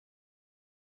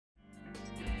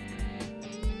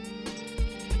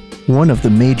One of the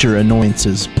major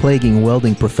annoyances plaguing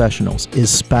welding professionals is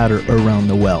spatter around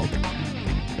the weld.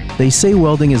 They say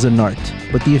welding is an art,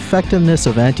 but the effectiveness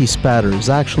of anti-spatter is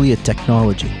actually a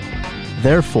technology.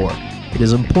 Therefore, it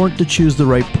is important to choose the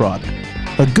right product.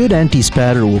 A good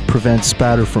anti-spatter will prevent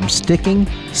spatter from sticking,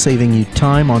 saving you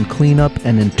time on cleanup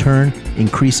and in turn,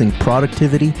 increasing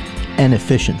productivity and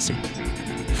efficiency.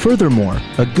 Furthermore,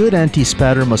 a good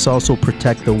anti-spatter must also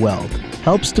protect the weld.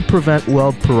 Helps to prevent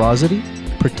weld porosity,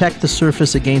 protect the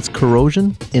surface against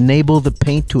corrosion, enable the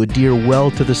paint to adhere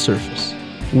well to the surface.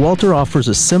 Walter offers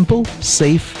a simple,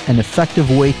 safe, and effective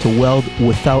way to weld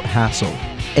without hassle: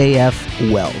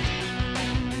 AF-Weld.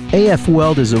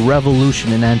 AF-Weld is a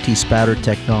revolution in anti-spatter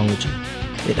technology.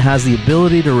 It has the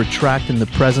ability to retract in the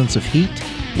presence of heat,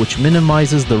 which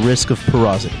minimizes the risk of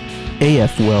porosity.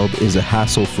 AF-Weld is a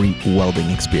hassle-free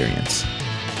welding experience.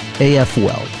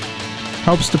 AF-Weld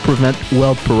helps to prevent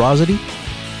weld porosity,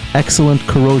 excellent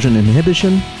corrosion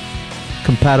inhibition,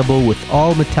 compatible with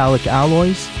all metallic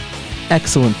alloys,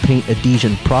 excellent paint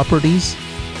adhesion properties,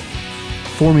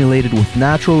 formulated with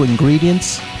natural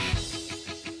ingredients,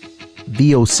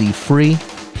 VOC-free,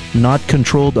 not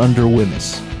controlled under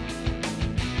WMS.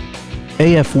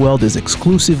 AF-Weld is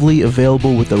exclusively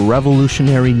available with a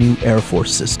revolutionary new Air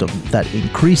Force system that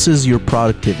increases your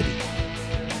productivity.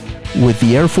 With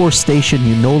the Air Force station,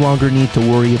 you no longer need to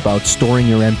worry about storing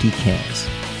your empty cans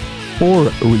or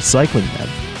recycling them,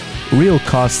 real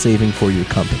cost saving for your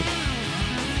company.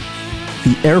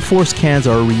 The Air Force cans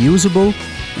are reusable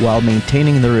while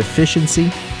maintaining their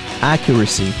efficiency,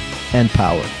 accuracy, and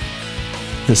power.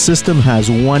 The system has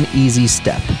one easy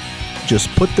step. Just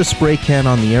put the spray can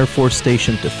on the Air Force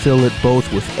station to fill it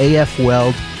both with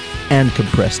AF-Weld and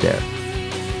compressed air.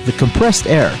 The compressed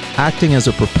air, acting as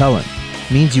a propellant,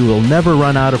 means you will never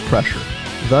run out of pressure,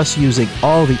 thus using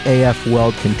all the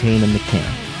AF-Weld contained in the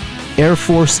can. Air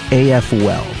Force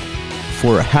AF-Weld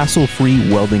for a hassle-free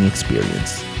welding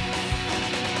experience.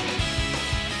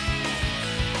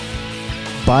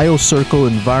 BioCircle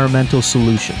Environmental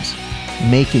Solutions,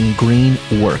 making green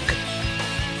work.